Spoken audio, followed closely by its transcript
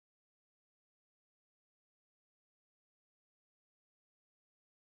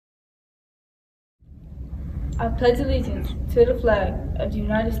I pledge allegiance to the flag of the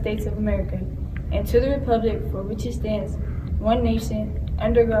United States of America and to the republic for which it stands, one nation,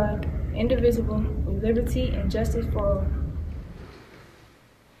 under God, indivisible, with liberty and justice for all.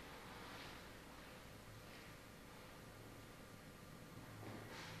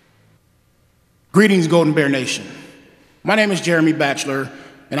 Greetings, Golden Bear Nation. My name is Jeremy Batchelor,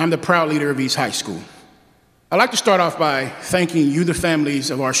 and I'm the proud leader of East High School. I'd like to start off by thanking you, the families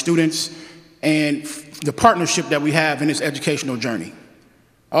of our students, and the partnership that we have in this educational journey.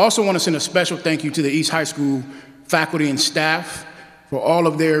 I also want to send a special thank you to the East High School faculty and staff for all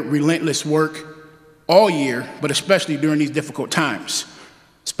of their relentless work all year, but especially during these difficult times.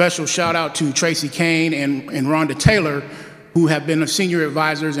 Special shout out to Tracy Kane and Rhonda Taylor, who have been senior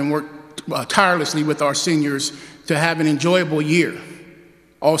advisors and worked tirelessly with our seniors to have an enjoyable year.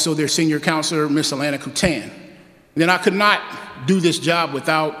 Also their senior counselor, Miss Alana Coutan. And then I could not do this job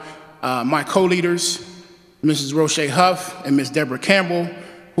without my co-leaders, Mrs. Roche Huff and Ms. Deborah Campbell,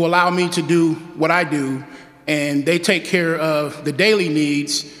 who allow me to do what I do, and they take care of the daily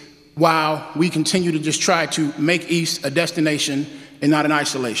needs while we continue to just try to make East a destination and not an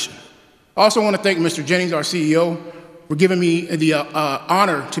isolation. I also want to thank Mr. Jennings, our CEO, for giving me the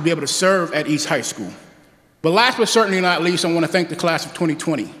honor to be able to serve at East High School. But last but certainly not least, I want to thank the class of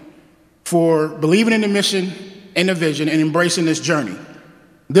 2020 for believing in the mission and the vision and embracing this journey.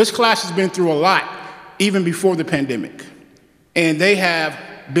 This class has been through a lot, even before the pandemic. And they have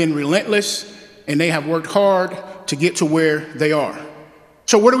been relentless, and they have worked hard to get to where they are.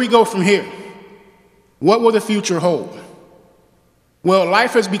 So where do we go from here? What will the future hold? Well,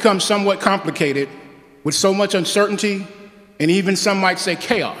 life has become somewhat complicated with so much uncertainty, and even some might say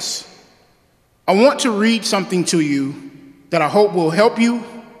chaos. I want to read something to you that I hope will help you,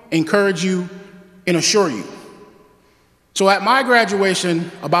 encourage you, and assure you. So at my graduation,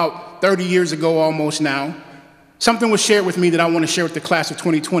 about 30 years ago almost now, something was shared with me that I want to share with the class of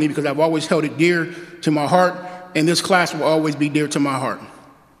 2020 because I've always held it dear to my heart, and this class will always be dear to my heart.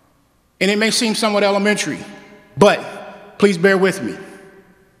 And it may seem somewhat elementary, but please bear with me.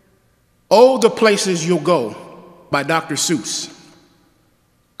 Oh, the Places You'll Go by Dr. Seuss.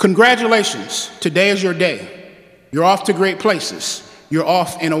 Congratulations, today is your day. You're off to great places. You're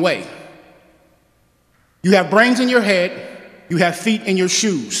off and away. You have brains in your head, you have feet in your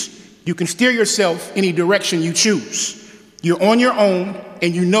shoes. You can steer yourself any direction you choose. You're on your own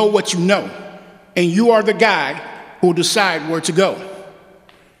and you know what you know. And you are the guy who will decide where to go.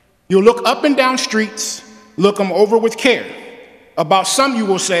 You'll look up and down streets, look them over with care. About some you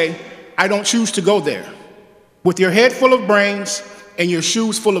will say, I don't choose to go there. With your head full of brains and your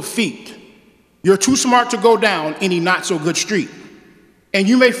shoes full of feet, you're too smart to go down any not so good street. And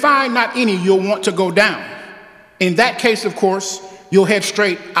you may find not any you'll want to go down. In that case, of course, you'll head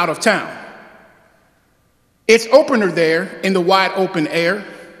straight out of town. It's opener there in the wide open air.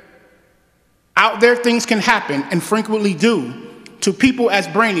 Out there things can happen and frequently do to people as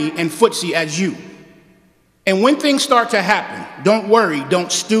brainy and footsy as you. And when things start to happen, don't worry,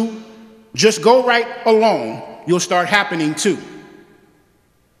 don't stew. Just go right along, you'll start happening too.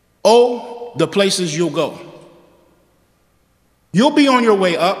 Oh, the places you'll go. You'll be on your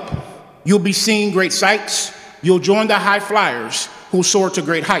way up. You'll be seeing great sights. You'll join the high flyers who soar to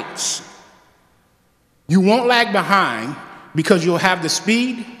great heights. You won't lag behind because you'll have the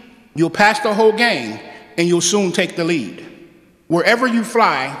speed, you'll pass the whole gang, and you'll soon take the lead. Wherever you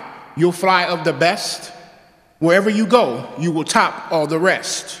fly, you'll fly of the best. Wherever you go, you will top all the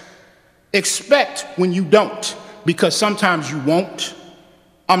rest. Expect when you don't, because sometimes you won't.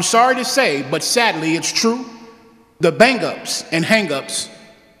 I'm sorry to say, but sadly it's true. The bang-ups and hang-ups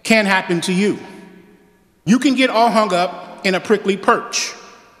can happen to you. You can get all hung up in a prickly perch,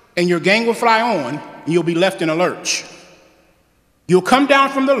 and your gang will fly on, and you'll be left in a lurch. You'll come down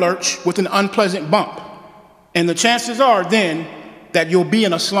from the lurch with an unpleasant bump, and the chances are then that you'll be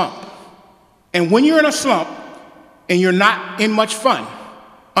in a slump. And when you're in a slump and you're not in much fun,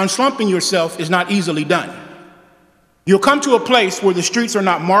 unslumping yourself is not easily done. You'll come to a place where the streets are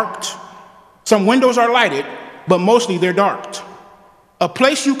not marked, some windows are lighted, but mostly they're darked. A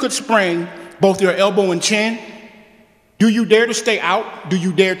place you could sprain both your elbow and chin. Do you dare to stay out? Do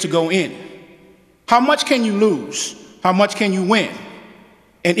you dare to go in? How much can you lose? How much can you win?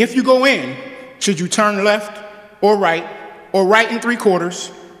 And if you go in, should you turn left or right in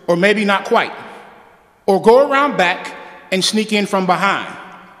 3/4, or maybe not quite? Or go around back and sneak in from behind?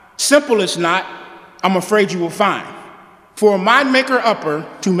 Simple as not, I'm afraid you will find. For a mind maker upper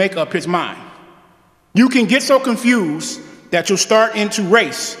to make up his mind. You can get so confused that you'll start into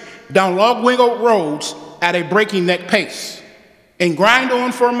race down log-wiggled roads at a breaking neck pace. and grind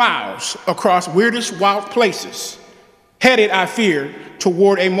on for miles across weirdest wild places, headed, I fear,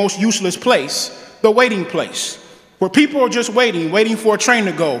 toward a most useless place, the waiting place, where people are just waiting for a train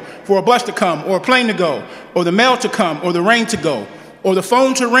to go, for a bus to come, or a plane to go, or the mail to come, or the rain to go, or the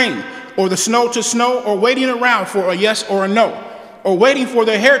phone to ring, or the snow to snow, or waiting around for a yes or a no, or waiting for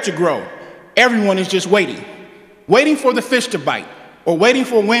their hair to grow. Everyone is just waiting for the fish to bite, or waiting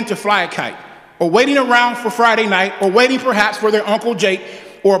for wind to fly a kite, or waiting around for Friday night, or waiting perhaps for their Uncle Jake,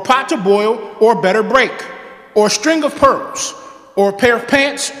 or a pot to boil, or a better break, or a string of pearls, or a pair of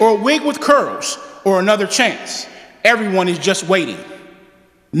pants, or a wig with curls, or another chance. Everyone is just waiting.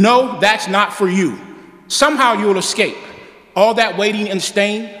 No, that's not for you. Somehow you'll escape all that waiting and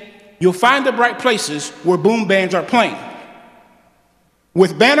staying. You'll find the bright places where boom bands are playing.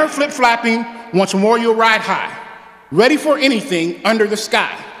 With banner flip-flapping, once more you'll ride high, ready for anything under the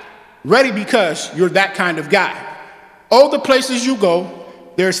sky. Ready because you're that kind of guy. All the places you go,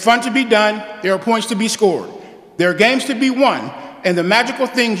 there's fun to be done, there are points to be scored, there are games to be won, and the magical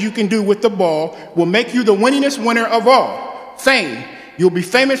things you can do with the ball will make you the winningest winner of all. Fame, you'll be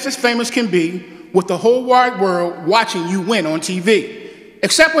famous as famous can be, with the whole wide world watching you win on TV.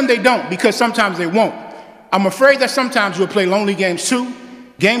 Except when they don't, because sometimes they won't. I'm afraid that sometimes you'll play lonely games too,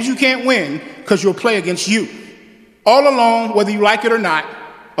 games you can't win because you'll play against you. All alone, whether you like it or not,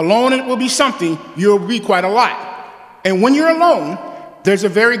 alone it will be something you'll be quite a lot. And when you're alone, there's a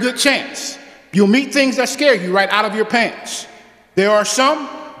very good chance you'll meet things that scare you right out of your pants. There are some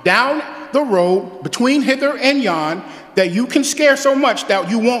down the road between hither and yon that you can scare so much that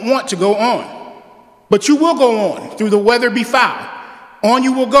you won't want to go on. But you will go on through the weather be foul. On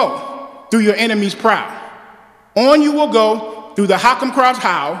you will go through your enemy's prow. On you will go through the Hockham crowd's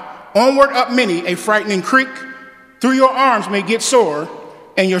howl. Onward up many a frightening creek. Through your arms may get sore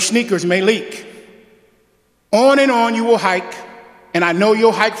and your sneakers may leak. On and on you will hike, and I know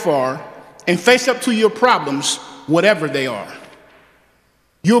you'll hike far, and face up to your problems, whatever they are.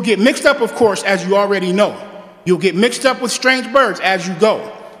 You'll get mixed up, of course, as you already know. You'll get mixed up with strange birds as you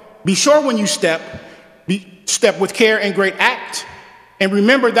go. Be sure when you step with care and great act, and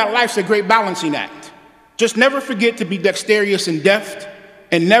remember that life's a great balancing act. Just never forget to be dexterous and deft,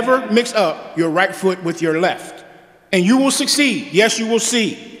 and never mix up your right foot with your left. And you will succeed, yes, you will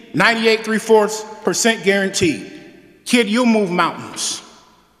see, 98.75% guaranteed. Kid, you'll move mountains.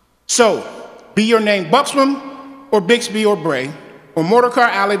 So, be your name Buxbaum, or Bixby, or Bray, or Morticar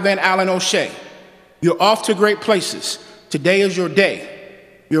Alley Van Allen O'Shea. You're off to great places. Today is your day.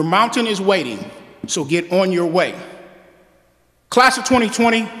 Your mountain is waiting, so get on your way. Class of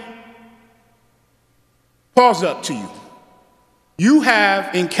 2020, pause up to you. You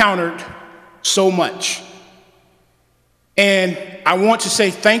have encountered so much. And I want to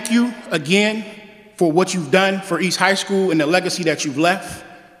say thank you again for what you've done for East High School and the legacy that you've left.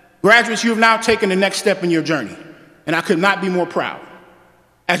 Graduates, you have now taken the next step in your journey, and I could not be more proud.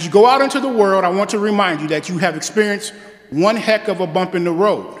 As you go out into the world, I want to remind you that you have experienced one heck of a bump in the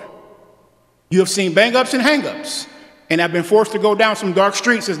road. You have seen bang-ups and hang-ups, and have been forced to go down some dark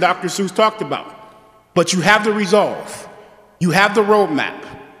streets, as Dr. Seuss talked about. But you have the resolve. You have the roadmap.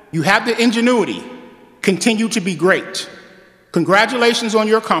 You have the ingenuity. Continue to be great. Congratulations on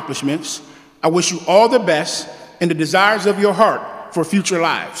your accomplishments. I wish you all the best and the desires of your heart for future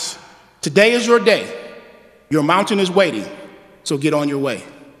lives. Today is your day. Your mountain is waiting, so get on your way.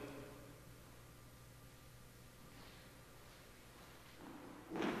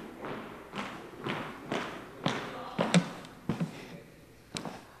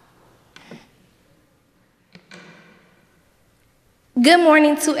 Good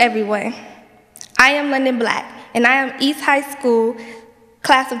morning to everyone. I am London Black, and I am East High School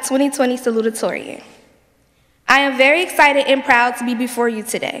Class of 2020 salutatorian. I am very excited and proud to be before you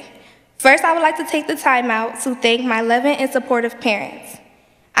today. First, I would like to take the time out to thank my loving and supportive parents.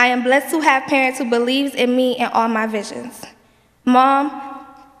 I am blessed to have parents who believes in me and all my visions. Mom,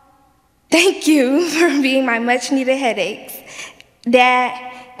 thank you for being my much-needed headaches.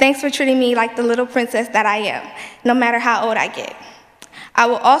 Dad, thanks for treating me like the little princess that I am, no matter how old I get. I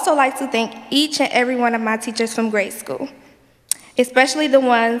would also like to thank each and every one of my teachers from grade school, especially the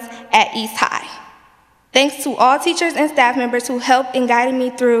ones at East High. Thanks to all teachers and staff members who helped and guided me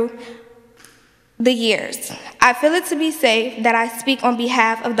through the years. I feel it to be safe that I speak on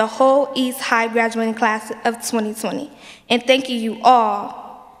behalf of the whole East High graduating class of 2020. And thank you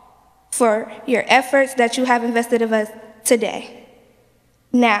all for your efforts that you have invested in us today.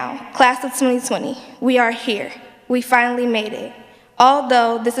 Now, class of 2020, we are here. We finally made it.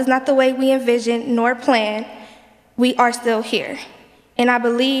 Although this is not the way we envisioned nor planned, we are still here. And I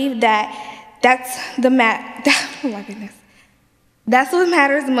believe that that's the oh my goodness. That's what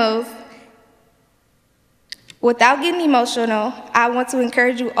matters most. Without getting emotional, I want to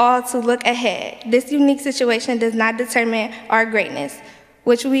encourage you all to look ahead. This unique situation does not determine our greatness,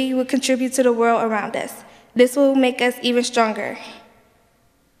 which we will contribute to the world around us. This will make us even stronger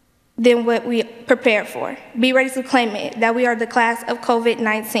than what we prepared for. Be ready to claim it, that we are the class of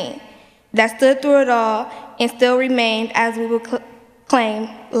COVID-19 that stood through it all and still remained as we will claim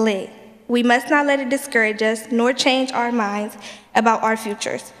lit. We must not let it discourage us nor change our minds about our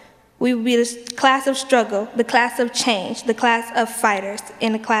futures. We will be the class of struggle, the class of change, the class of fighters,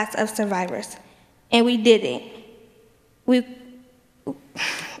 and the class of survivors. And we did it. We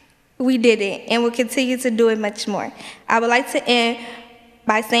did it, and will continue to do it much more. I would like to end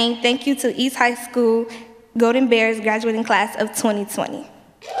by saying thank you to East High School Golden Bears graduating class of 2020.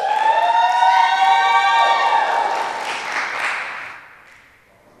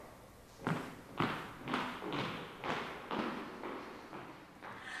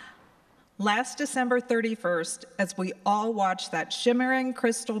 Last December 31st, as we all watched that shimmering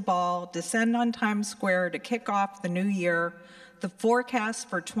crystal ball descend on Times Square to kick off the new year, the forecast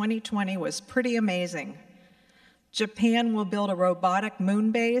for 2020 was pretty amazing. Japan will build a robotic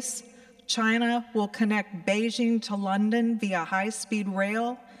moon base. China will connect Beijing to London via high-speed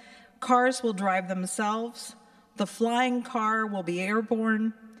rail. Cars will drive themselves. The flying car will be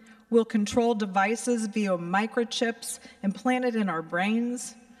airborne. We'll control devices via microchips implanted in our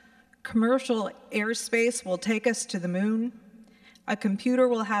brains. Commercial airspace will take us to the moon. A computer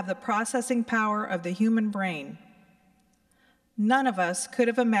will have the processing power of the human brain. None of us could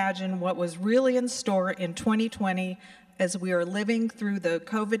have imagined what was really in store in 2020 as we are living through the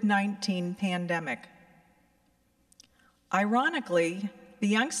COVID-19 pandemic. Ironically, the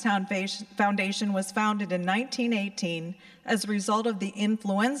Youngstown Foundation was founded in 1918 as a result of the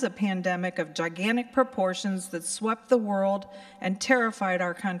influenza pandemic of gigantic proportions that swept the world and terrified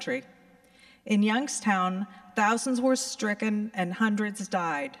our country. In Youngstown, thousands were stricken and hundreds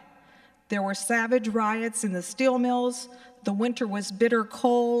died. There were savage riots in the steel mills, the winter was bitter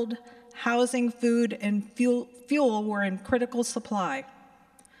cold, housing, food, and fuel were in critical supply.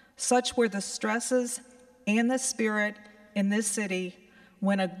 Such were the stresses and the spirit in this city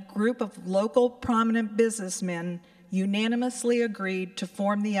when a group of local prominent businessmen unanimously agreed to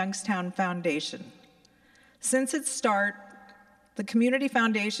form the Youngstown Foundation. Since its start, the Community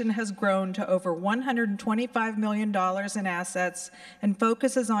Foundation has grown to over $125 million in assets and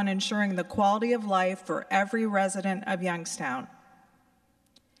focuses on ensuring the quality of life for every resident of Youngstown.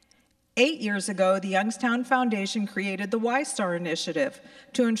 8 years ago, the Youngstown Foundation created the Y-Star Initiative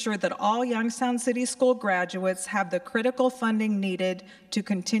to ensure that all Youngstown City School graduates have the critical funding needed to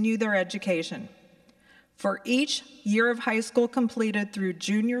continue their education. For each year of high school completed through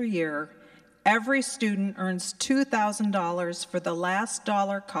junior year, every student earns $2,000 for the last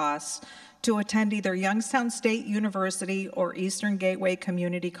dollar costs to attend either Youngstown State University or Eastern Gateway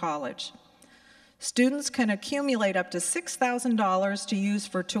Community College. Students can accumulate up to $6,000 to use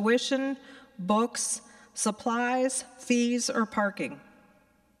for tuition, books, supplies, fees, or parking.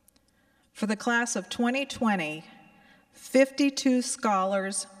 For the class of 2020, 52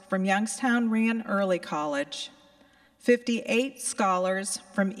 scholars from Youngstown ran Early College, 58 scholars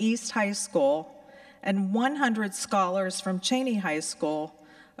from East High School, and 100 scholars from Cheney High School,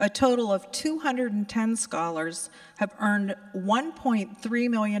 a total of 210 scholars, have earned $1.3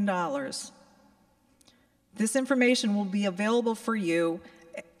 million. This information will be available for you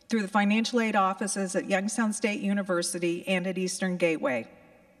through the financial aid offices at Youngstown State University and at Eastern Gateway.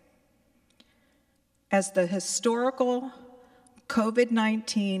 As the historical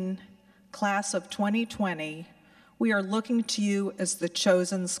COVID-19 class of 2020, we are looking to you as the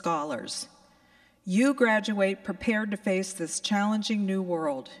chosen scholars. You graduate prepared to face this challenging new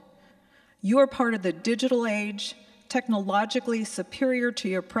world. You are part of the digital age, technologically superior to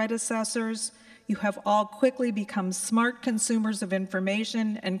your predecessors. You have all quickly become smart consumers of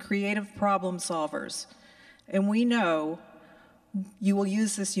information and creative problem solvers. And we know you will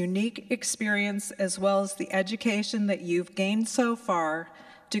use this unique experience as well as the education that you've gained so far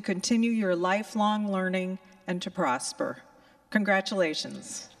to continue your lifelong learning and to prosper.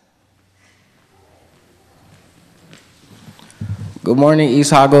 Congratulations. Good morning,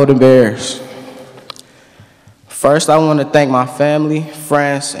 East High Golden Bears. First, I want to thank my family,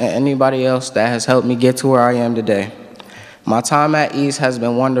 friends, and anybody else that has helped me get to where I am today. My time at East has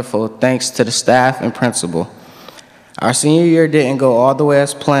been wonderful thanks to the staff and principal. Our senior year didn't go all the way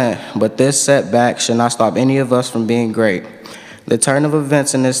as planned, but this setback should not stop any of us from being great. The turn of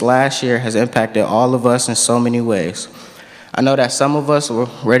events in this last year has impacted all of us in so many ways. I know that some of us were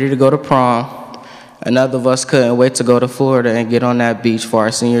ready to go to prom. Another of us couldn't wait to go to Florida and get on that beach for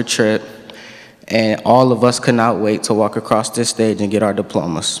our senior trip. And all of us could not wait to walk across this stage and get our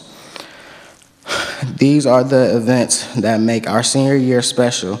diplomas. These are the events that make our senior year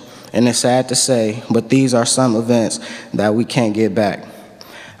special, and it's sad to say, but these are some events that we can't get back.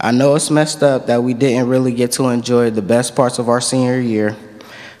 I know it's messed up that we didn't really get to enjoy the best parts of our senior year,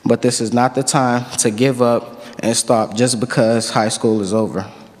 but this is not the time to give up and stop just because high school is over.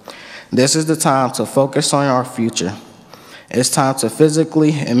 This is the time to focus on our future. It's time to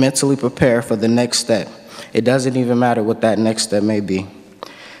physically and mentally prepare for the next step. It doesn't even matter what that next step may be.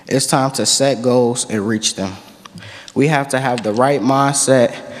 It's time to set goals and reach them. We have to have the right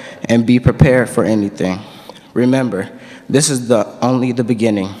mindset and be prepared for anything. Remember, this is only the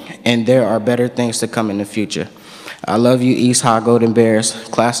beginning, and there are better things to come in the future. I love you, East High Golden Bears,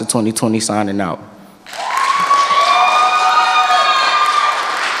 class of 2020 signing out.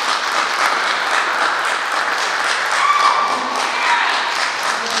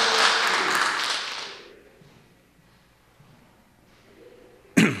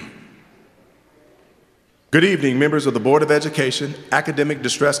 Good evening, members of the Board of Education, Academic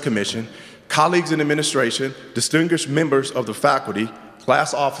Distress Commission, colleagues in administration, distinguished members of the faculty,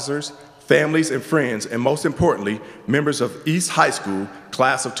 class officers, families and friends, and most importantly, members of East High School,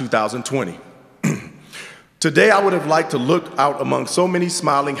 class of 2020. Today, I would have liked to look out among so many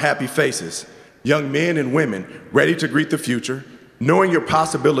smiling, happy faces, young men and women ready to greet the future, knowing your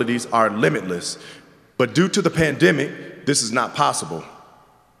possibilities are limitless. But due to the pandemic, this is not possible.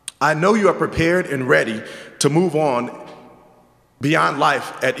 I know you are prepared and ready to move on beyond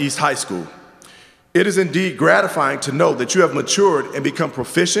life at East High School. It is indeed gratifying to know that you have matured and become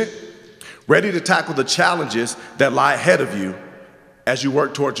proficient, ready to tackle the challenges that lie ahead of you as you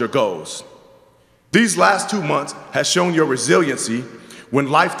work towards your goals. These last 2 months has shown your resiliency.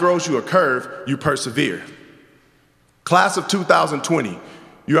 When life throws you a curve, you persevere. Class of 2020,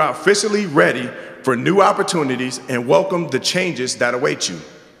 you are officially ready for new opportunities and welcome the changes that await you.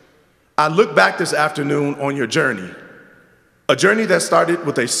 I look back this afternoon on your journey, a journey that started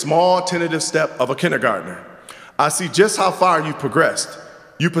with a small tentative step of a kindergartner. I see just how far you've progressed.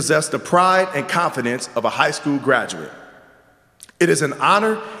 You possess the pride and confidence of a high school graduate. It is an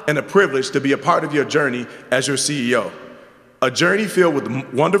honor and a privilege to be a part of your journey as your CEO, a journey filled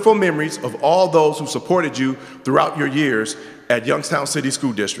with wonderful memories of all those who supported you throughout your years at Youngstown City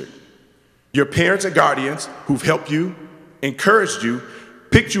School District. Your parents and guardians who've helped you, encouraged you,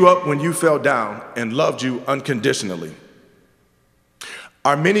 picked you up when you fell down, and loved you unconditionally.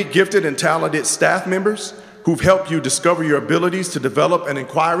 Our many gifted and talented staff members who've helped you discover your abilities to develop an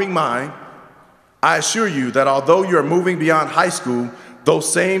inquiring mind. I assure you that although you are moving beyond high school, those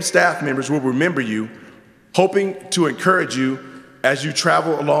same staff members will remember you, hoping to encourage you as you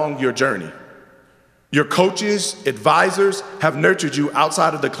travel along your journey. Your coaches, advisors have nurtured you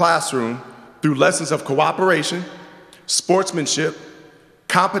outside of the classroom through lessons of cooperation, sportsmanship,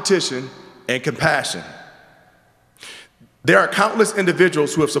 competition, and compassion. There are countless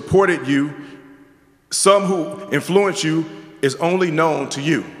individuals who have supported you. Some who influence you is only known to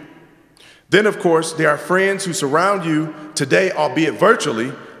you. Then, of course, there are friends who surround you today, albeit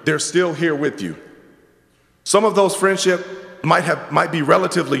virtually, they're still here with you. Some of those friendships might be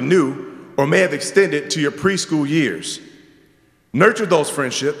relatively new or may have extended to your preschool years. Nurture those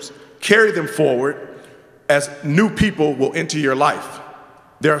friendships, carry them forward as new people will enter your life.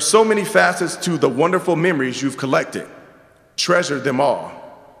 There are so many facets to the wonderful memories you've collected. Treasure them all.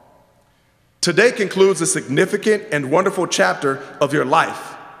 Today concludes a significant and wonderful chapter of your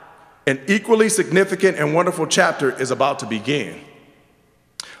life. An equally significant and wonderful chapter is about to begin.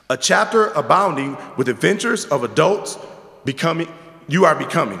 A chapter abounding with adventures of adults you are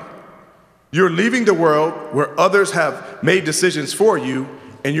becoming. You're leaving the world where others have made decisions for you,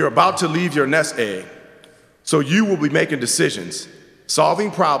 and you're about to leave your nest egg. So you will be making decisions,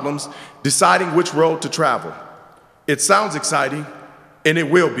 solving problems, deciding which road to travel. It sounds exciting, and it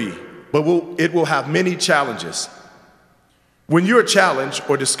will be, but it will have many challenges. When you're challenged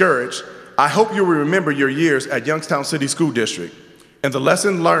or discouraged, I hope you will remember your years at Youngstown City School District and the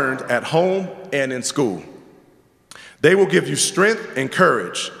lesson learned at home and in school. They will give you strength and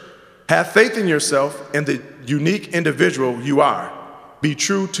courage. Have faith in yourself and the unique individual you are. Be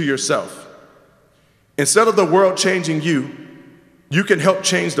true to yourself. Instead of the world changing you, you can help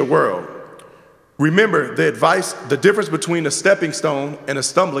change the world. Remember, the difference between a stepping stone and a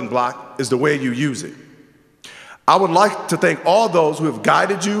stumbling block is the way you use it. I would like to thank all those who have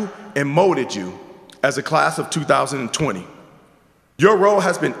guided you and molded you as a class of 2020. Your role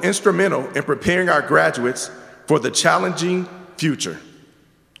has been instrumental in preparing our graduates for the challenging future.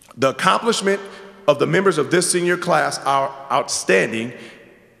 The accomplishment of the members of this senior class are outstanding,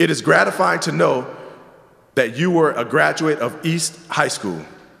 it is gratifying to know that you were a graduate of East High School.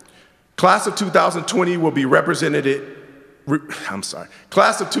 Class of 2020 will be represented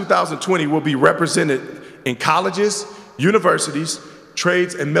in colleges, universities,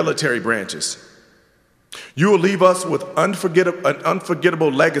 trades, and military branches. You will leave us with an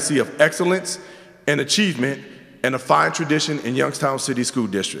unforgettable legacy of excellence and achievement and a fine tradition in Youngstown City School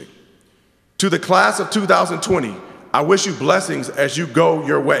District. To the class of 2020, I wish you blessings as you go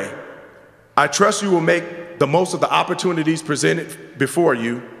your way. I trust you will make the most of the opportunities presented before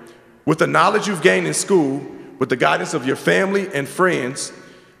you. With the knowledge you've gained in school, with the guidance of your family and friends,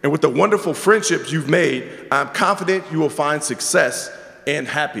 and with the wonderful friendships you've made, I'm confident you will find success and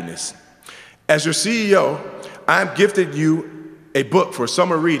happiness. As your CEO, I'm gifted you a book for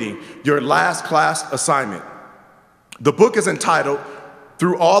summer reading, your last class assignment. The book is entitled,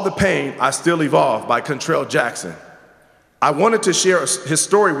 Through All the Pain, I Still Evolve by Contrell Jackson. I wanted to share his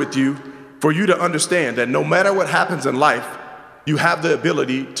story with you for you to understand that no matter what happens in life, you have the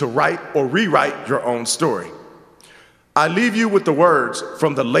ability to write or rewrite your own story. I leave you with the words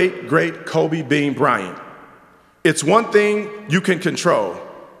from the late, great Kobe Bean Bryant. It's one thing you can control.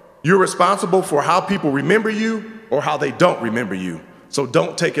 You're responsible for how people remember you or how they don't remember you, so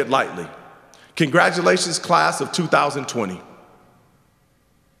don't take it lightly. Congratulations, class of 2020.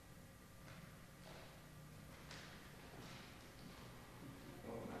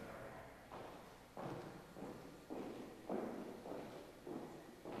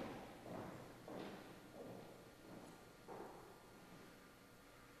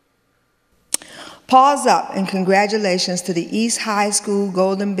 Pause up and congratulations to the East High School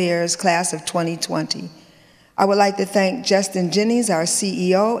Golden Bears class of 2020. I would like to thank Justin Jennings, our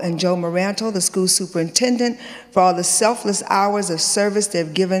CEO, and Joe Moranto, the school superintendent, for all the selfless hours of service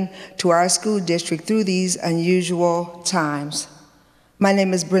they've given to our school district through these unusual times. My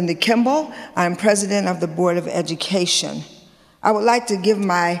name is Brenda Kimball. I'm president of the Board of Education. I would like to give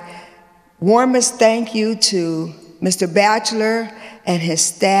my warmest thank you to Mr. Batchelor and his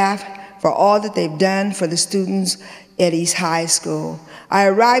staff for all that they've done for the students at East High School. I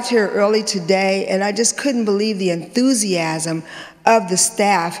arrived here early today and I just couldn't believe the enthusiasm of the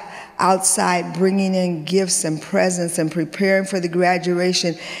staff outside bringing in gifts and presents and preparing for the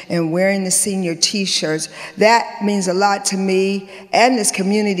graduation and wearing the senior t-shirts. That means a lot to me and this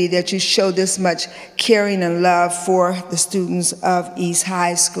community that you show this much caring and love for the students of East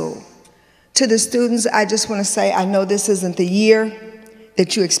High School. To the students, I just want to say I know this isn't the year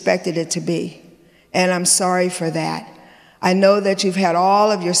that you expected it to be, and I'm sorry for that. I know that you've had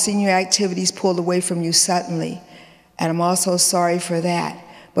all of your senior activities pulled away from you suddenly, and I'm also sorry for that.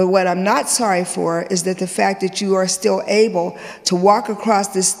 But what I'm not sorry for is that the fact that you are still able to walk across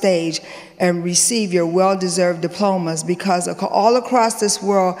this stage and receive your well-deserved diplomas, because all across this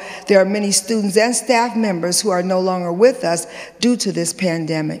world, there are many students and staff members who are no longer with us due to this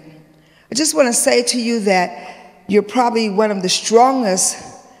pandemic. I just want to say to you that you're probably one of the strongest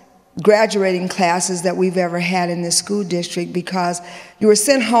graduating classes that we've ever had in this school district, because you were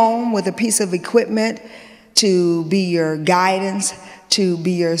sent home with a piece of equipment to be your guidance, to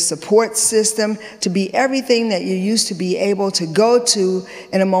be your support system, to be everything that you used to be able to go to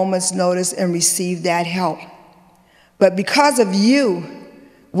in a moment's notice and receive that help. But because of you,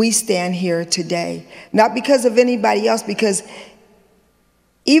 we stand here today. Not because of anybody else, because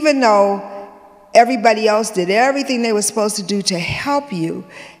even though everybody else did everything they were supposed to do to help you,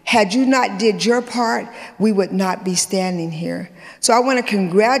 had you not did your part, we would not be standing here. So I want to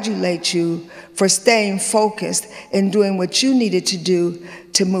congratulate you for staying focused and doing what you needed to do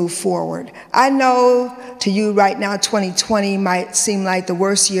to move forward. I know to you right now, 2020 might seem like the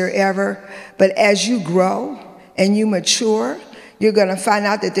worst year ever, but as you grow and you mature, you're going to find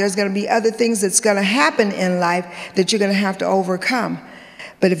out that there's going to be other things that's going to happen in life that you're going to have to overcome.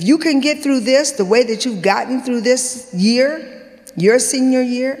 But if you can get through this the way that you've gotten through this year, your senior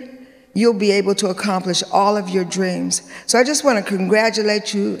year, you'll be able to accomplish all of your dreams. So I just want to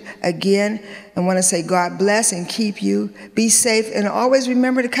congratulate you again and want to say God bless and keep you. Be safe, and always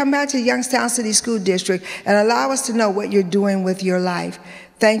remember to come back to Youngstown City School District and allow us to know what you're doing with your life.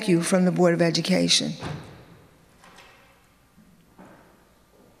 Thank you from the Board of Education.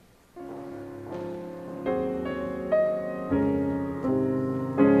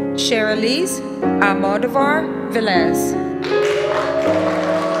 Cherilise Almodovar Velez.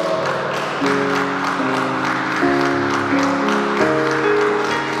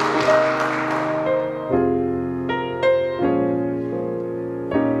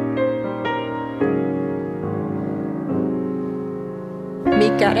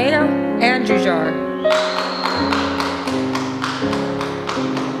 Micaela Andrejar.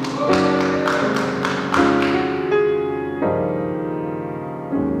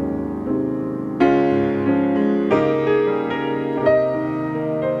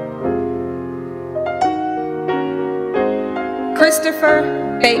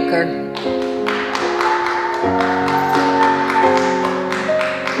 Christopher Baker.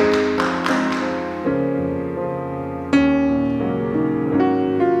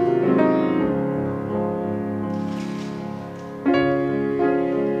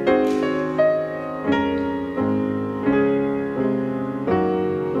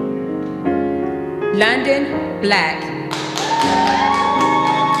 London Black.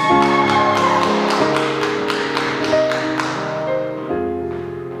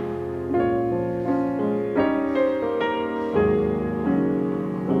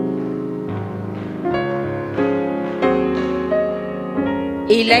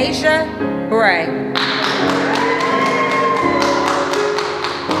 Elijah Bray.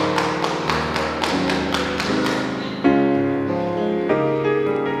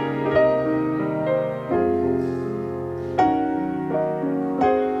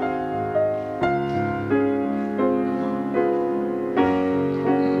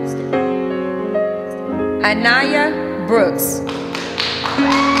 Anaya Brooks.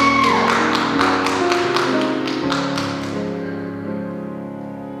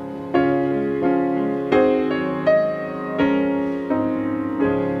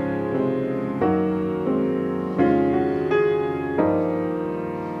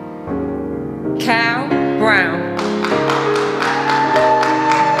 Cal Brown.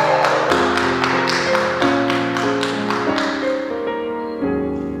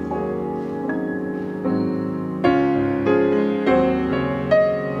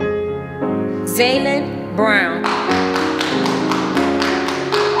 Zaylin Brown.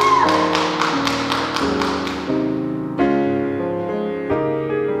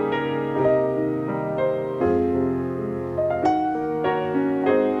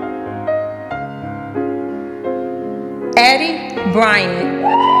 Eddie Bryant.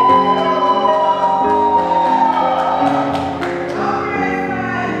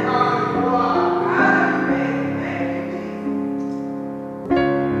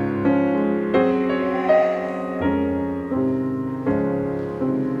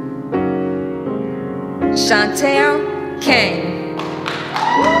 Chantel Kane.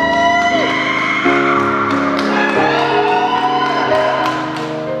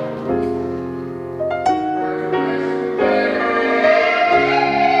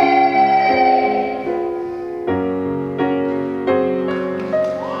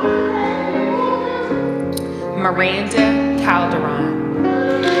 Miranda Calderon.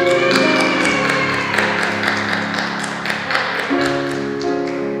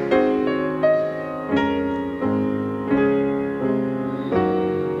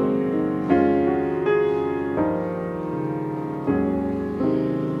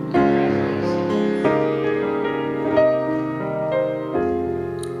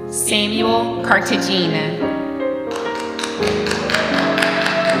 Samuel Cartagena.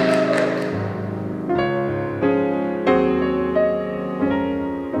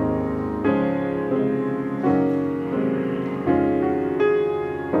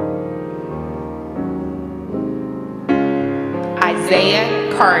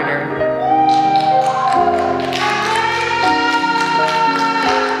 Isaiah Carter.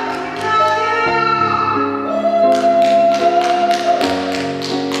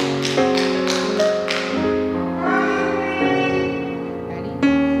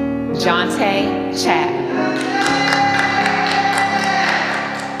 Jonte Chap.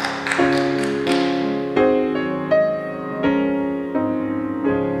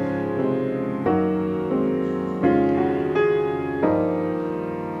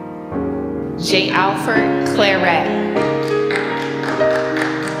 J. Alfred Claret.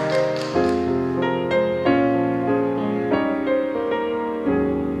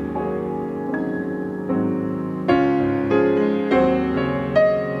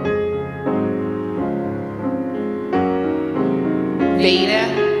 Veda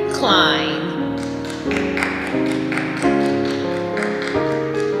Klein.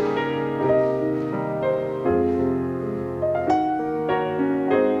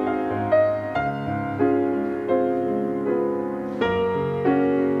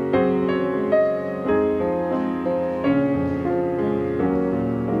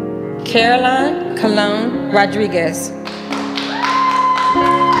 Caroline Colon Rodriguez.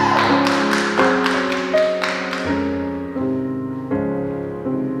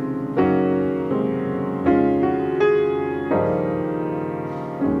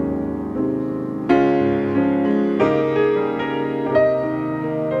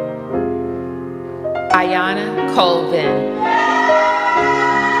 Brianna Colvin.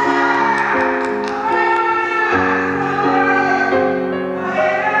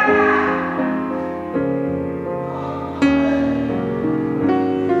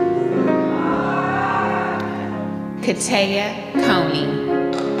 Katea Coney.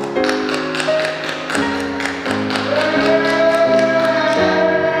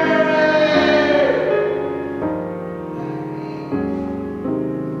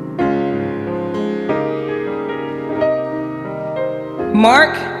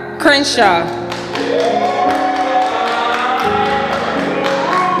 Mark Crenshaw.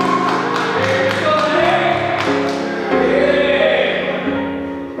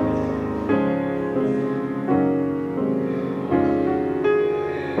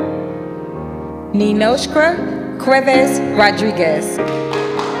 Ninoshkra Cuevas Rodriguez.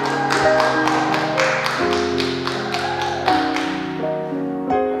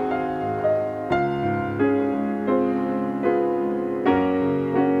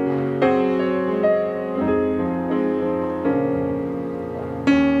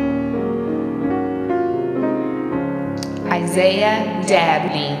 Isaiah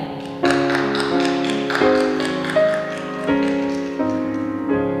Dabney.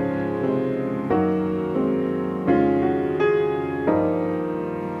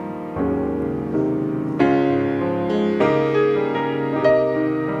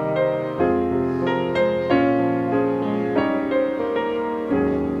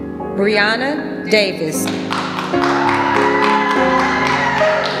 Brianna Davis.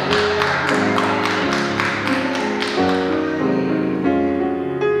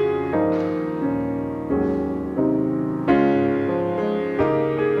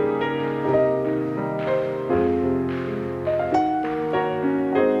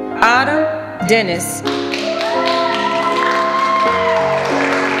 Autumn Dennis.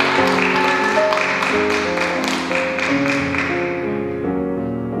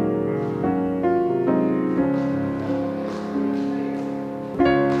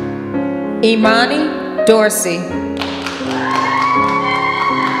 Imani Dorsey.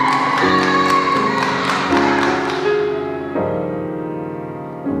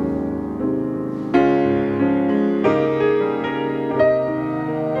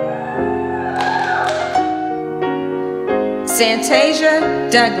 Santasia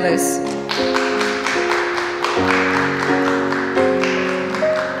Douglas.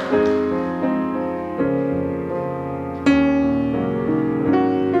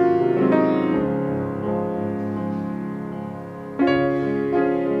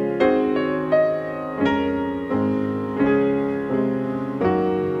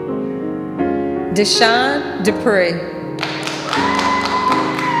 Deshawn Dupree.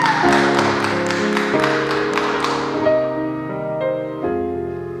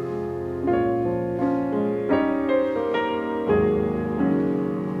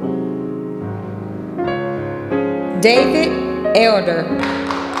 David Elder.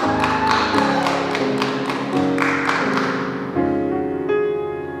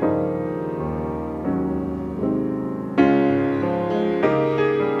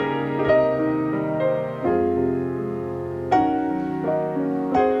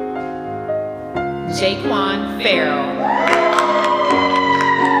 Jaquan Farrell.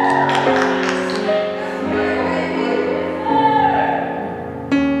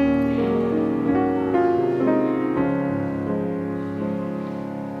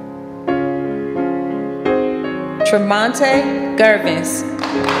 Tremonte Gervins.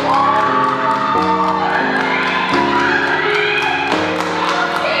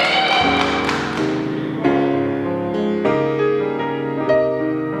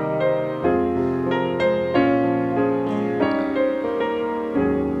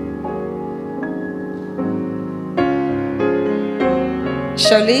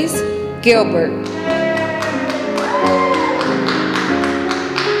 Charlize Gilbert.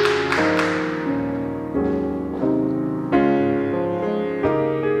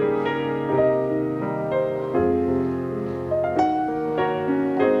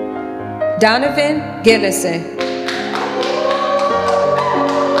 Donovan Gillison.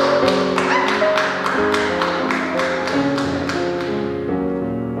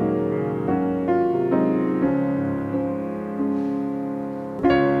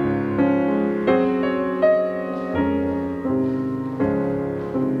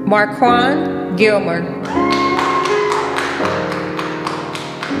 Marquand Gilmer.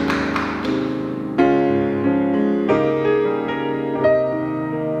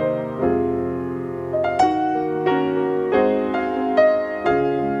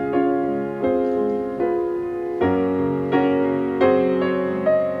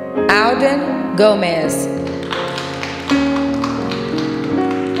 Alden Gomez.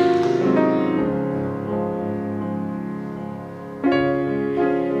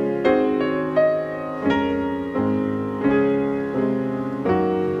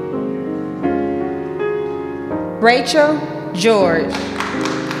 Rachel George.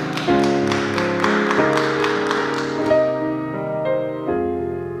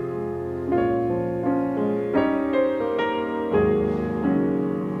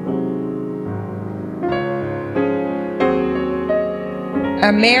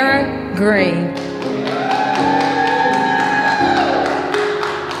 Amara Green.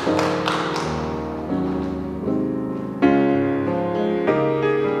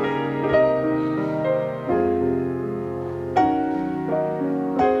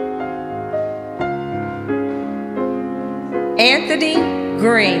 Anthony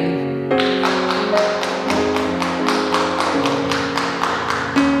Green.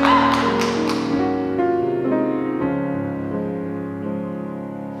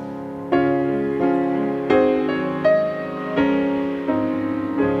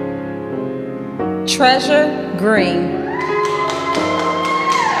 Treasure Green.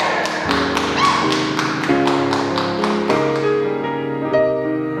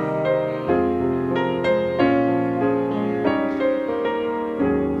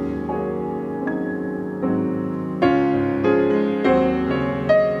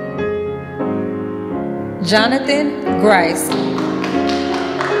 Jonathan Grice.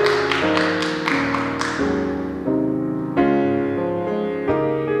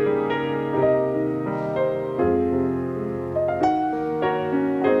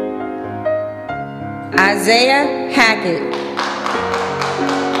 Isaiah Hackett.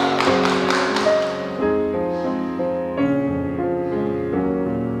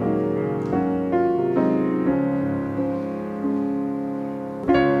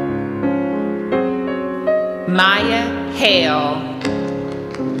 Maya Hale.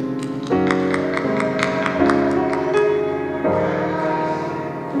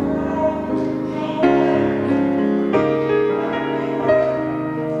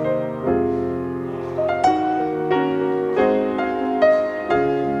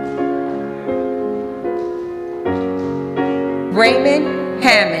 Raymond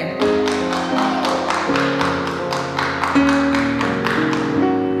Hammond.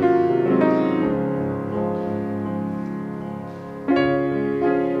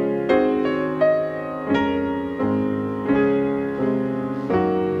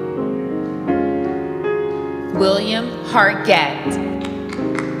 William Hargett.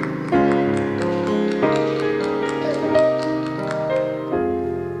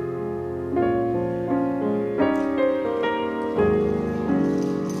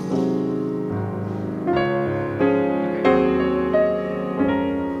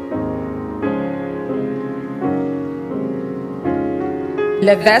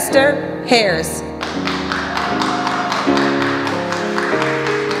 Levester Harris.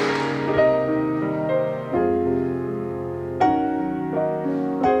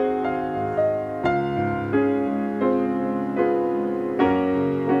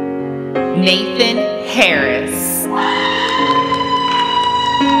 Nathan Harris.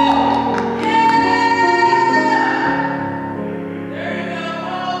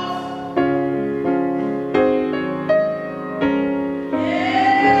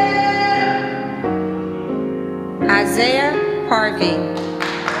 Isaiah Harvey.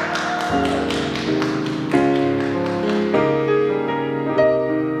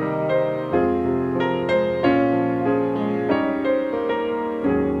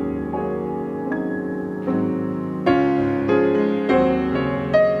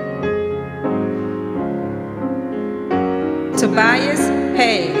 Tobias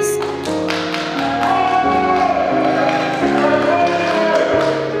Hayes.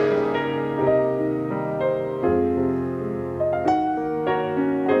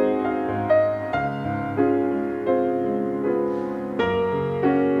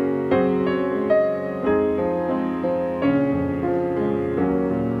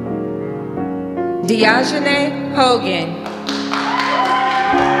 Diogene Hogan.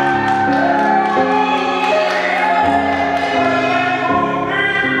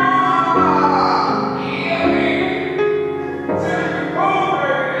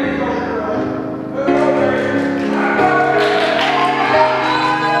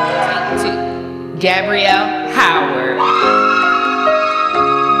 Gabrielle Howard.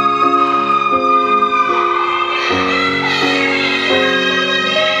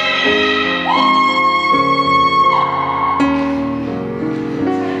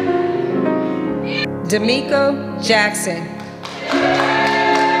 D'Amico Jackson.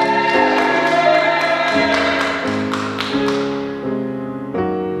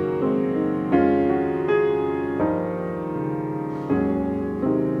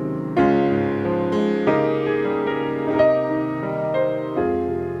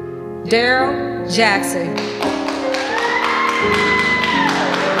 Daryl Jackson.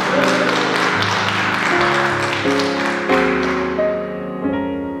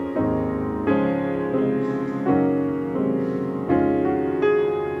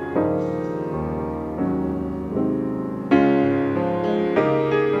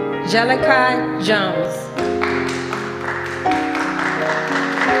 Jelikai Jones.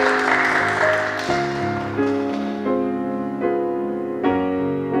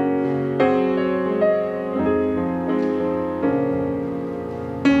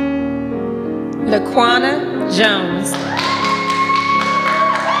 Laquana Jones.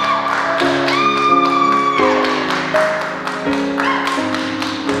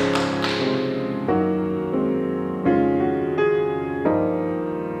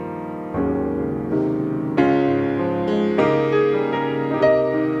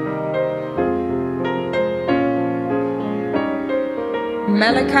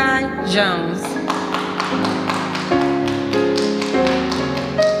 Malachi Jones.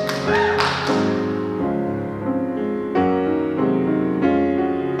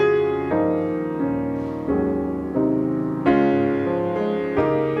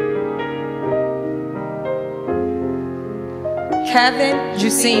 Kevin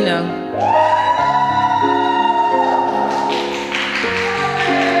Jusino.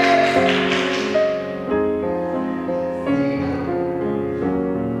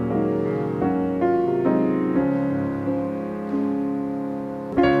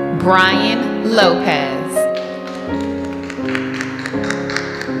 Brian Lopez.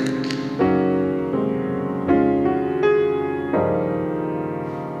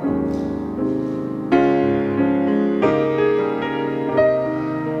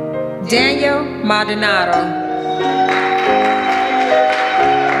 Daniel Maldonado.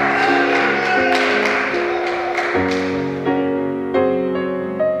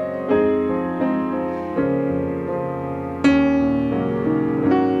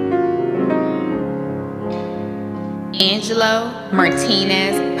 Angelo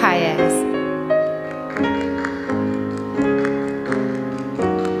Martinez Paez.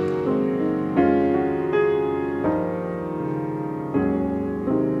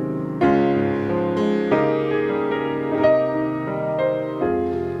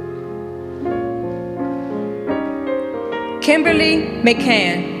 Kimberly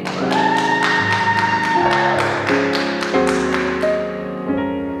McCann.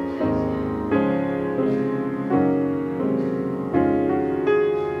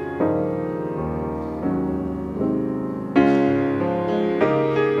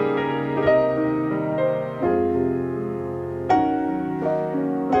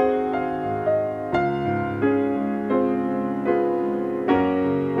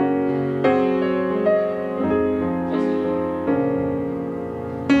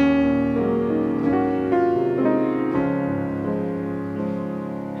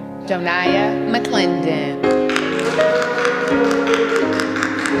 Joniah McClendon.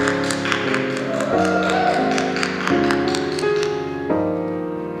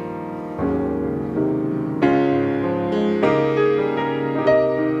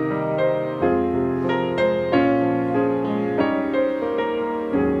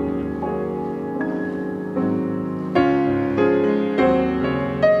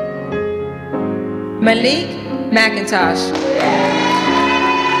 Malik McIntosh.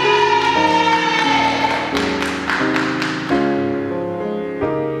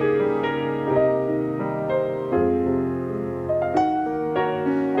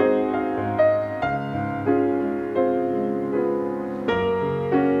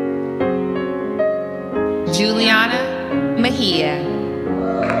 Juliana Mejia.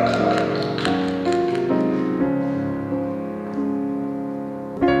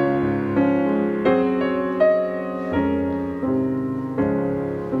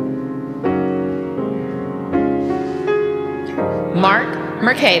 Mark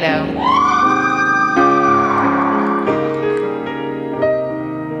Mercado.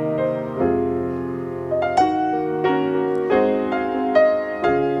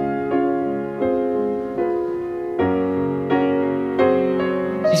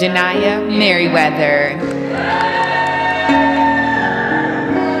 Janaya Merriweather.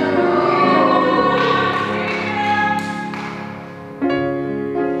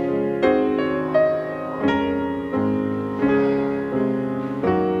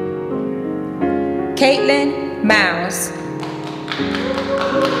 Caitlin Mouse.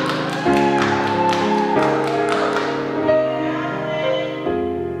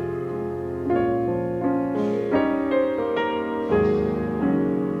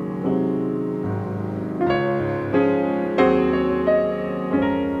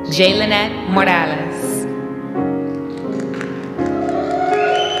 Jaylinette Morales.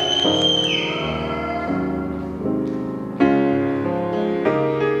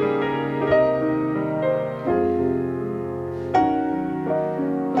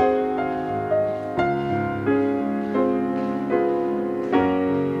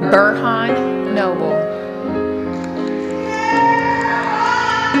 Burhan Noble.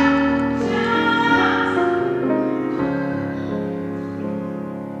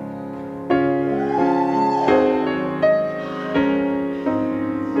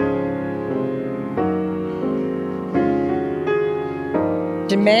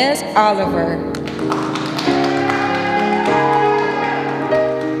 Jamez Oliver.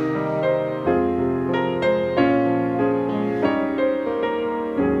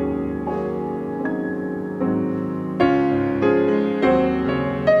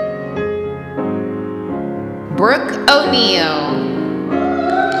 Brooke O'Neal.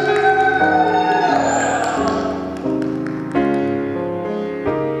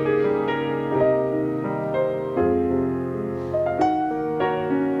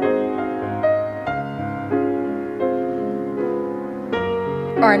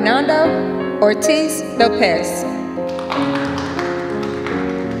 Arnando Ortiz Lopez.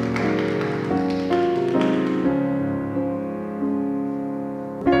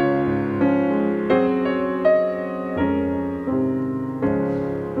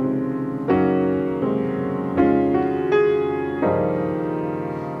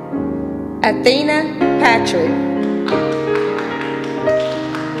 Athena Patrick.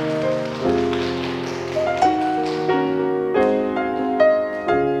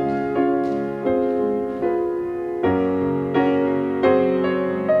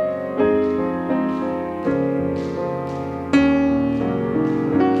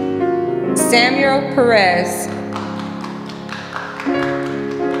 Samuel Perez.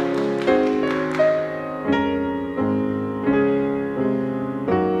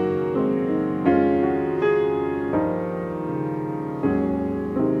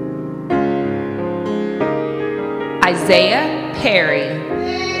 Isaiah Perry.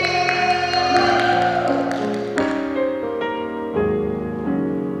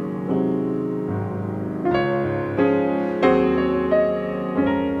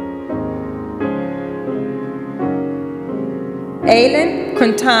 Aylin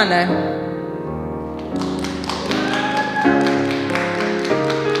Quintana.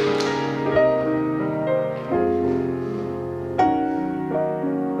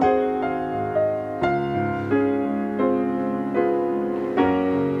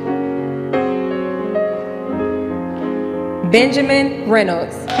 Benjamin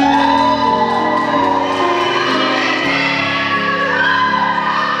Reynolds.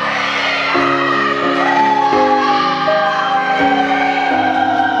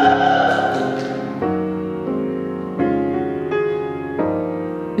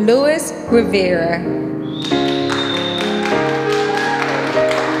 Luis Rivera.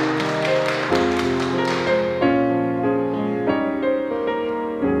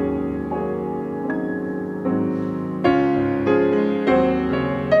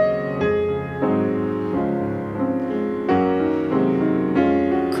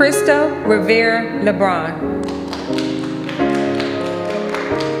 Cristo Rivera LeBron.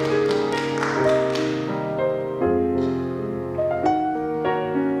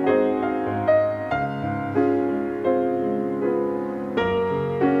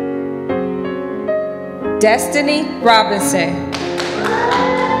 Destiny Robinson.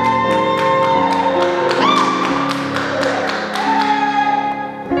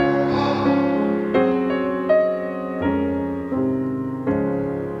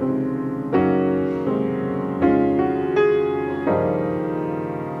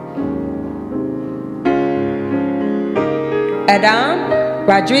 Adam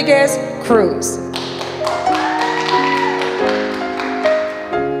Rodriguez Cruz.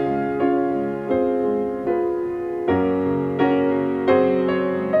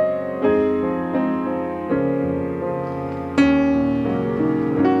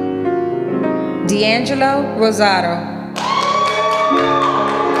 D'Angelo Rosado.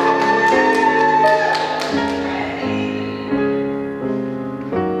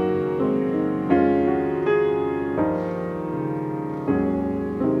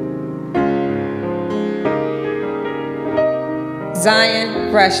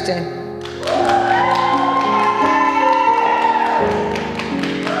 Zion Rushton.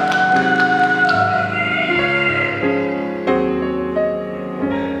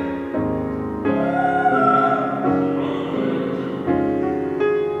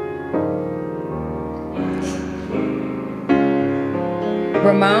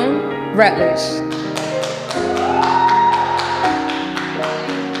 Ramon Rutledge.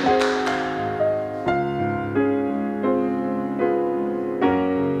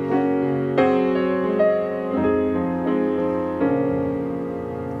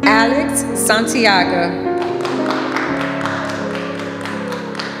 Alex Santiago.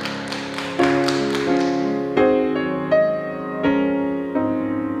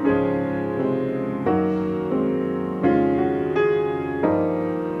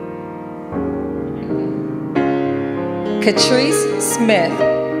 Catrice Smith.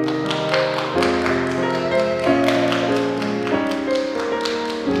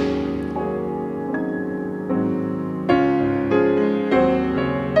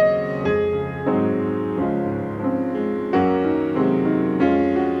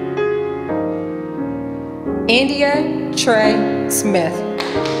 India Trey Smith.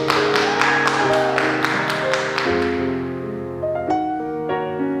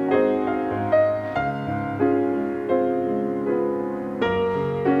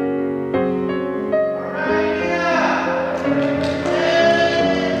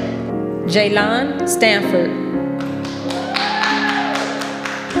 Jaylon Stanford.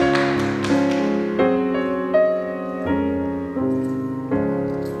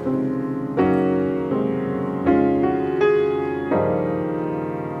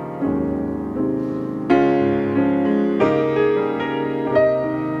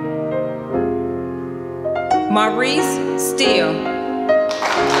 Maurice Steele.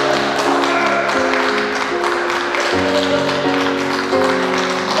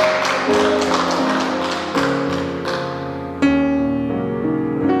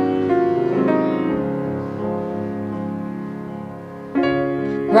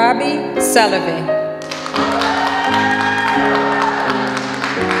 Robbie Sullivan.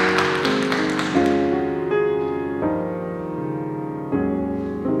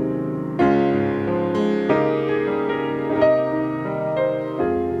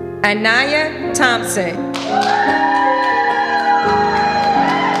 Anaya Thompson.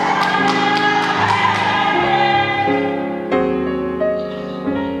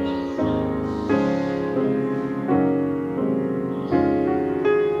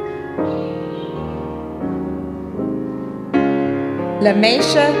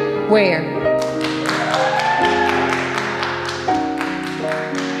 LaMaisha Ware.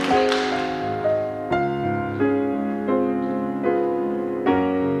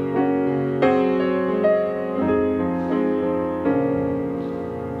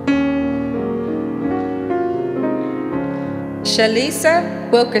 Shalisa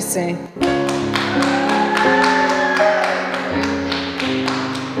Wilkerson.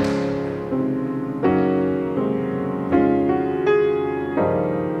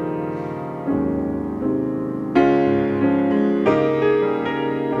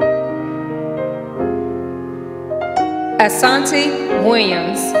 Asante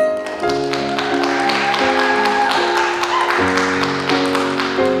Williams.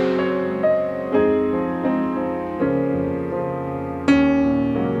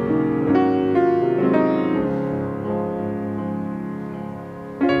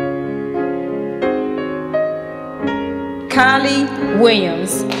 Kylie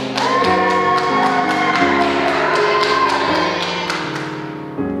Williams.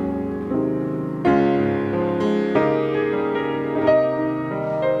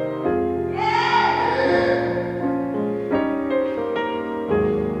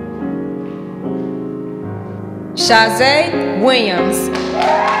 Shazay Williams.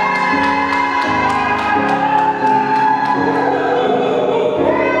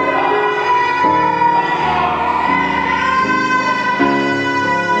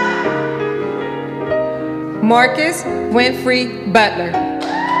 Marcus Winfrey Butler.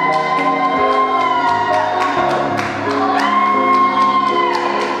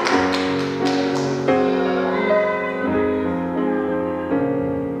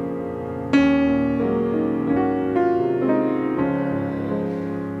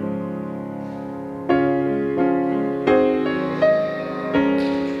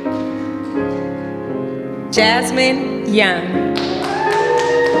 Jasmine Young.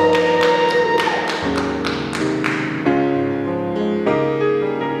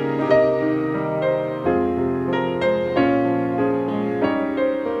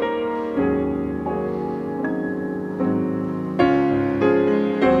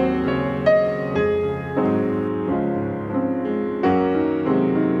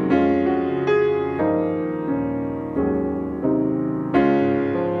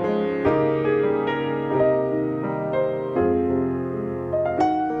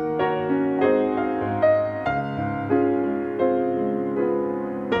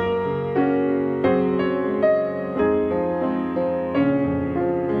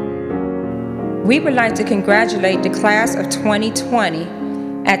 we would like to congratulate the class of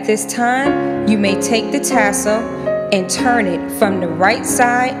 2020. At this time, you may take the tassel and turn it from the right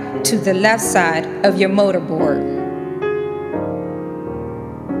side to the left side of your motorboard.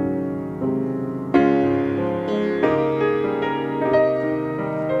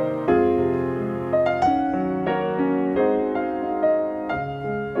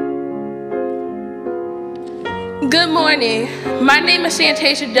 Good morning. My name is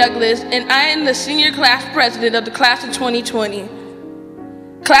Santasia Douglas, and I am the senior class president of the class of 2020.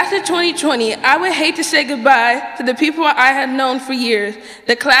 Class of 2020, I would hate to say goodbye to the people I have known for years,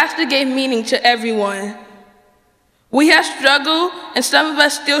 the class that gave meaning to everyone. We have struggled, and some of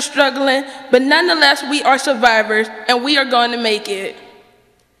us still struggling, but nonetheless, we are survivors, and we are going to make it.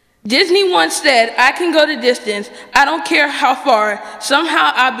 Disney once said, I can go the distance. I don't care how far.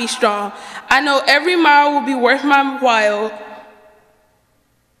 Somehow I'll be strong. I know every mile will be worth my while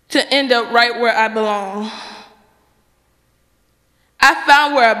to end up right where I belong. I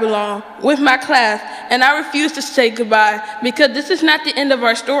found where I belong, with my class, and I refuse to say goodbye because this is not the end of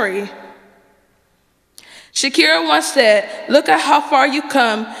our story. Shakira once said, look at how far you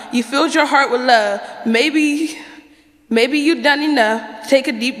come. You filled your heart with love. Maybe you've done enough. Take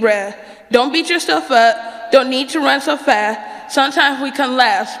a deep breath. Don't beat yourself up. Don't need to run so fast. Sometimes we come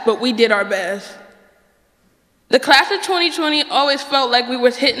last, but we did our best. The class of 2020 always felt like we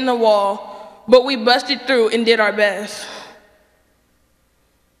was hitting the wall, but we busted through and did our best.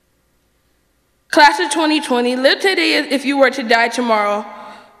 Class of 2020, live today as if you were to die tomorrow.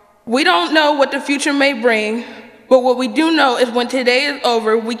 We don't know what the future may bring, but what we do know is when today is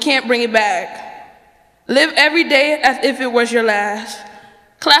over, we can't bring it back. Live every day as if it was your last.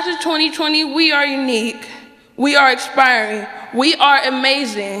 Class of 2020, we are unique. We are inspiring. We are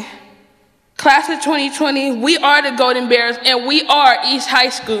amazing. Class of 2020, we are the Golden Bears, and we are East High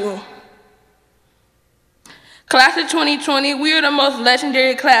School. Class of 2020, we are the most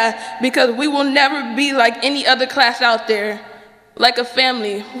legendary class because we will never be like any other class out there, like a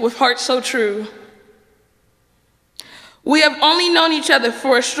family with hearts so true. We have only known each other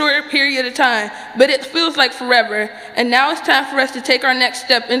for a short period of time, but it feels like forever, and now it's time for us to take our next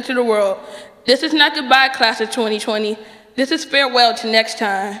step into the world. This is not goodbye, class of 2020. This is farewell to next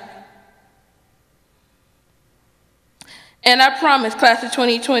time. And I promise, class of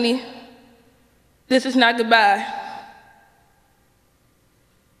 2020, this is not goodbye.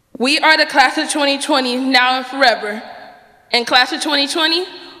 We are the class of 2020 now and forever. And class of 2020,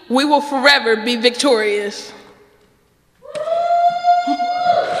 we will forever be victorious.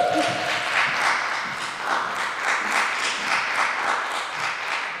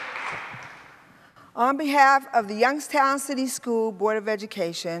 On behalf of the Youngstown City School Board of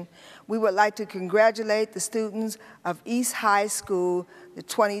Education, we would like to congratulate the students of East High School, the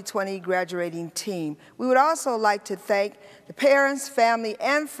 2020 graduating team. We would also like to thank the parents, family,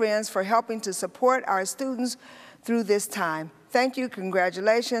 and friends for helping to support our students through this time. Thank you,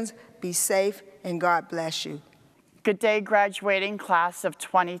 congratulations, be safe, and God bless you. Good day, graduating class of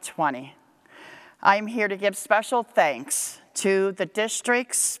 2020. I'm here to give special thanks to the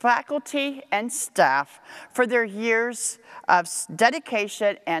district's faculty and staff for their years of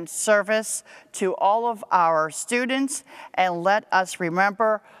dedication and service to all of our students, and let us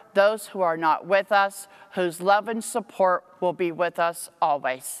remember those who are not with us, whose love and support will be with us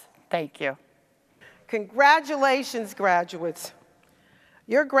always. Thank you. Congratulations, graduates.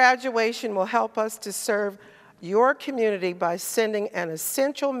 Your graduation will help us to serve your community by sending an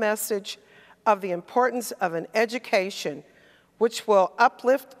essential message of the importance of an education which will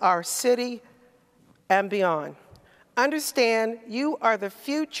uplift our city and beyond. Understand you are the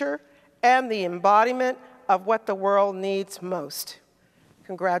future and the embodiment of what the world needs most.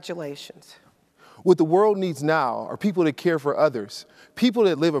 Congratulations. What the world needs now are people that care for others, people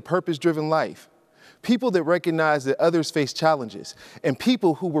that live a purpose-driven life, people that recognize that others face challenges, and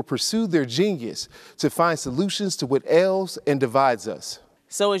people who will pursue their genius to find solutions to what ails and divides us.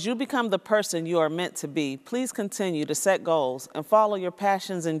 So as you become the person you are meant to be, please continue to set goals and follow your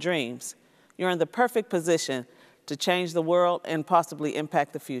passions and dreams. You're in the perfect position to change the world and possibly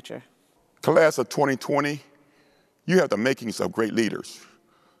impact the future. Class of 2020, you have the makings of great leaders.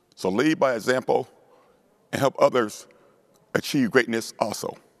 So lead by example and help others achieve greatness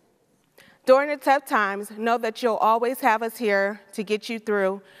also. During the tough times, know that you'll always have us here to get you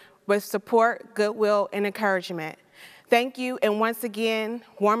through with support, goodwill, and encouragement. Thank you, and once again,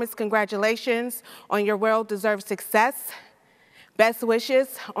 warmest congratulations on your well-deserved success. Best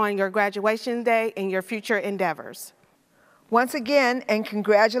wishes on your graduation day and your future endeavors. Once again, and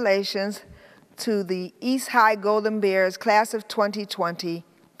congratulations to the East High Golden Bears class of 2020.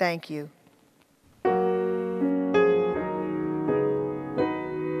 Thank you.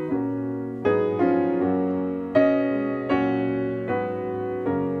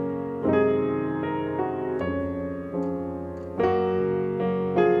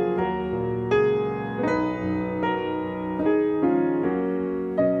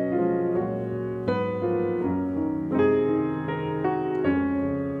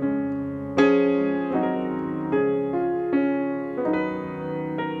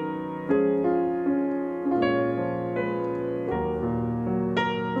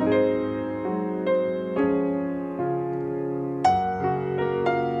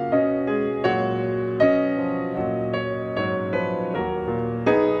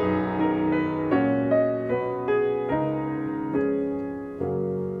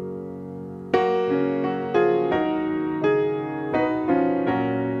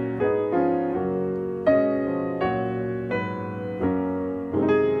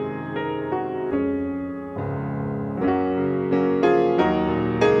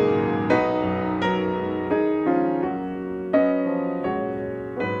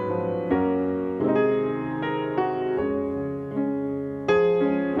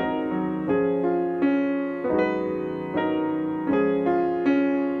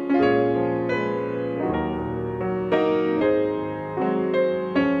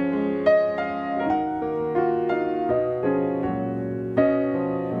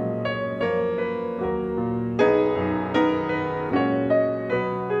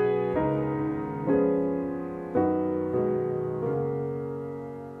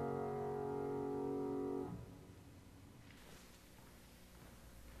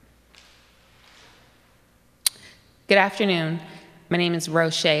 Good afternoon. My name is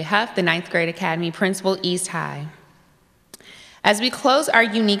Roche Huff, the 9th grade Academy Principal, East High. As we close our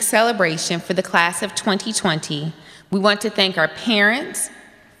unique celebration for the class of 2020, we want to thank our parents,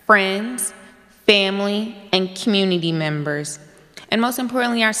 friends, family, and community members, and most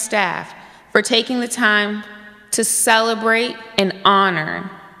importantly, our staff, for taking the time to celebrate and honor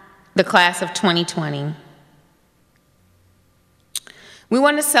the class of 2020. We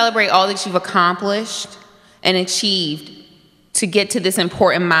want to celebrate all that you've accomplished and achieved to get to this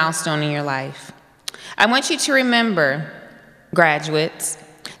important milestone in your life. I want you to remember, graduates,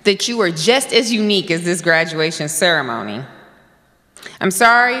 that you are just as unique as this graduation ceremony. I'm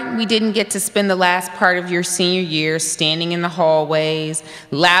sorry we didn't get to spend the last part of your senior year standing in the hallways,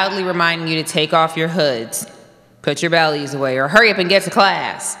 loudly reminding you to take off your hoods, put your bellies away, or hurry up and get to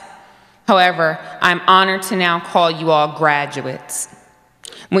class. However, I'm honored to now call you all graduates.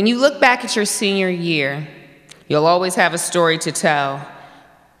 When you look back at your senior year, you'll always have a story to tell,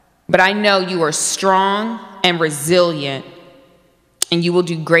 but I know you are strong and resilient, and you will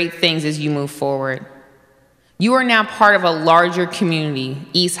do great things as you move forward. You are now part of a larger community,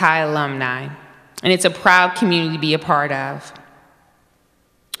 East High alumni, and it's a proud community to be a part of.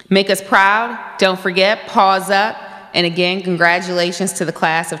 Make us proud. Don't forget, pause up. And again, congratulations to the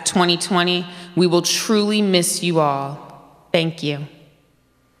class of 2020. We will truly miss you all. Thank you.